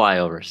a lot of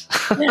flyovers.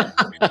 Yeah.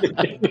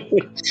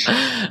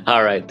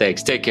 All right.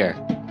 Thanks. Take care.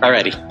 All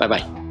righty.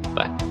 Bye-bye.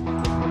 Bye.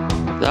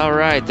 All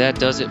right. That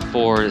does it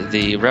for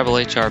the Rebel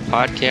HR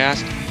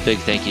podcast. Big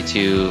thank you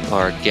to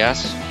our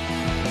guests.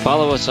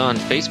 Follow us on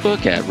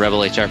Facebook at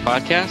Rebel HR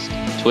Podcast,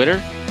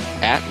 Twitter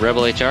at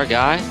Rebel HR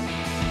Guy,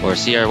 or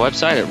see our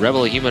website at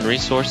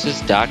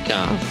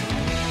rebelhumanresources.com.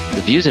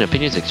 The views and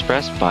opinions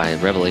expressed by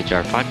Rebel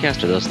HR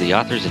Podcast are those of the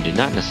authors and do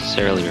not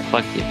necessarily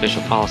reflect the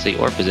official policy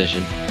or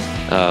position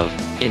of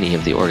any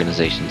of the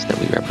organizations that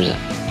we represent.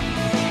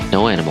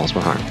 No animals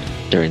were harmed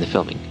during the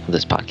filming of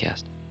this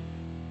podcast.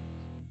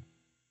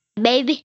 Baby.